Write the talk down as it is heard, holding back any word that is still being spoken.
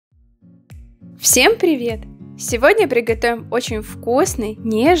Всем привет! Сегодня приготовим очень вкусный,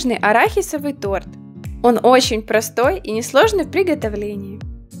 нежный арахисовый торт. Он очень простой и несложный в приготовлении.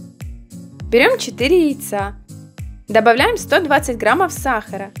 Берем 4 яйца, добавляем 120 граммов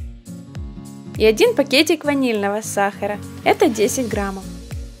сахара и 1 пакетик ванильного сахара, это 10 граммов.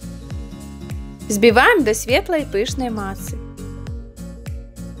 Взбиваем до светлой пышной массы.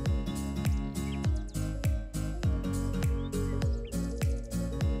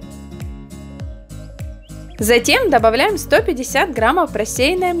 Затем добавляем 150 граммов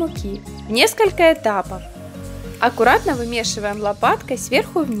просеянной муки в несколько этапов. Аккуратно вымешиваем лопаткой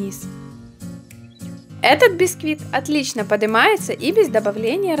сверху вниз. Этот бисквит отлично поднимается и без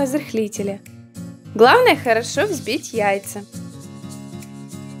добавления разрыхлителя. Главное хорошо взбить яйца.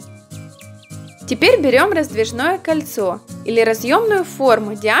 Теперь берем раздвижное кольцо или разъемную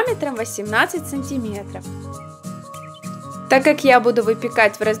форму диаметром 18 см. Так как я буду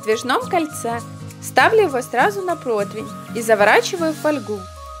выпекать в раздвижном кольце, ставлю его сразу на противень и заворачиваю в фольгу.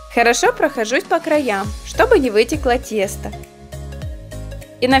 Хорошо прохожусь по краям, чтобы не вытекло тесто.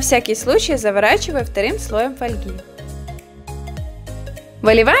 И на всякий случай заворачиваю вторым слоем фольги.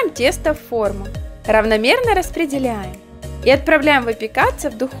 Выливаем тесто в форму, равномерно распределяем и отправляем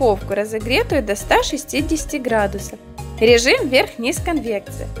выпекаться в духовку, разогретую до 160 градусов. Режим вверх-вниз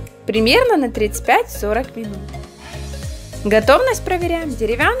конвекция, примерно на 35-40 минут. Готовность проверяем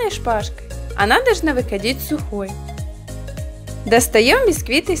деревянной шпажкой. Она должна выходить сухой. Достаем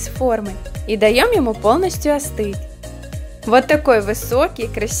бисквит из формы и даем ему полностью остыть. Вот такой высокий,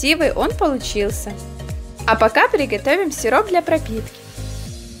 красивый он получился. А пока приготовим сироп для пропитки.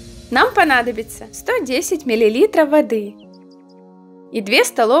 Нам понадобится 110 мл воды и 2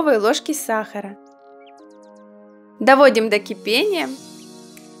 столовые ложки сахара. Доводим до кипения.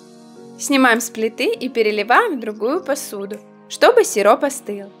 Снимаем с плиты и переливаем в другую посуду, чтобы сироп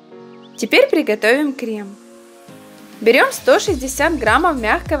остыл. Теперь приготовим крем. Берем 160 граммов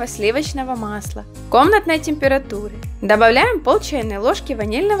мягкого сливочного масла комнатной температуры, добавляем пол чайной ложки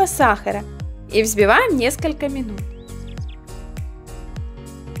ванильного сахара и взбиваем несколько минут.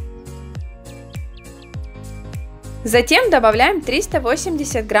 Затем добавляем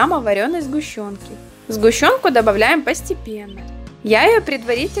 380 граммов вареной сгущенки. Сгущенку добавляем постепенно. Я ее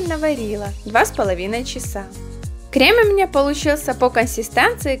предварительно варила 2,5 часа. Крем у меня получился по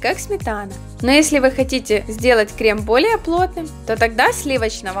консистенции как сметана, но если вы хотите сделать крем более плотным, то тогда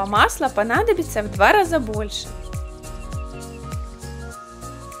сливочного масла понадобится в 2 раза больше.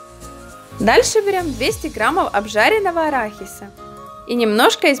 Дальше берем 200 граммов обжаренного арахиса и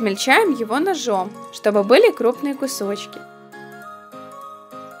немножко измельчаем его ножом, чтобы были крупные кусочки.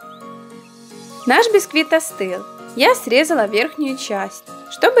 Наш бисквит остыл, я срезала верхнюю часть,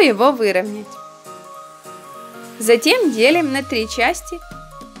 чтобы его выровнять. Затем делим на 3 части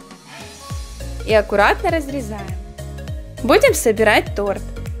и аккуратно разрезаем. Будем собирать торт.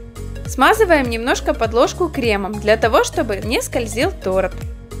 Смазываем немножко подложку кремом, для того, чтобы не скользил торт.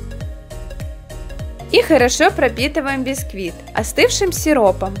 И хорошо пропитываем бисквит остывшим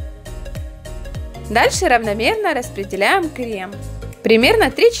сиропом. Дальше равномерно распределяем крем, примерно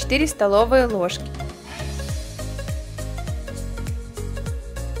 3-4 столовые ложки.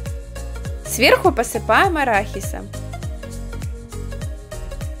 Сверху посыпаем арахисом.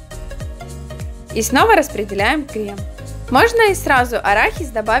 И снова распределяем крем. Можно и сразу арахис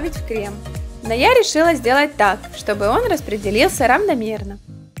добавить в крем, но я решила сделать так, чтобы он распределился равномерно.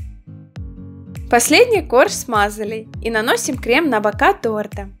 Последний корж смазали и наносим крем на бока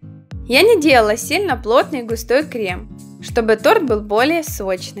торта. Я не делала сильно плотный густой крем, чтобы торт был более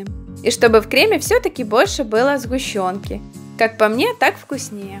сочным. И чтобы в креме все-таки больше было сгущенки. Как по мне, так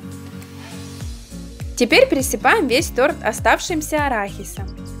вкуснее. Теперь присыпаем весь торт оставшимся арахисом.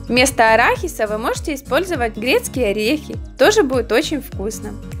 Вместо арахиса вы можете использовать грецкие орехи, тоже будет очень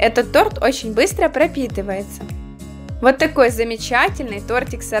вкусно. Этот торт очень быстро пропитывается. Вот такой замечательный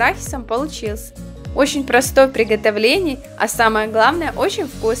тортик с арахисом получился. Очень простой в приготовлении, а самое главное очень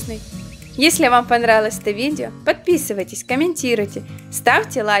вкусный. Если вам понравилось это видео, подписывайтесь, комментируйте,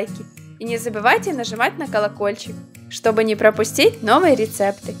 ставьте лайки и не забывайте нажимать на колокольчик, чтобы не пропустить новые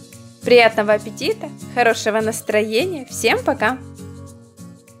рецепты. Приятного аппетита, хорошего настроения, всем пока!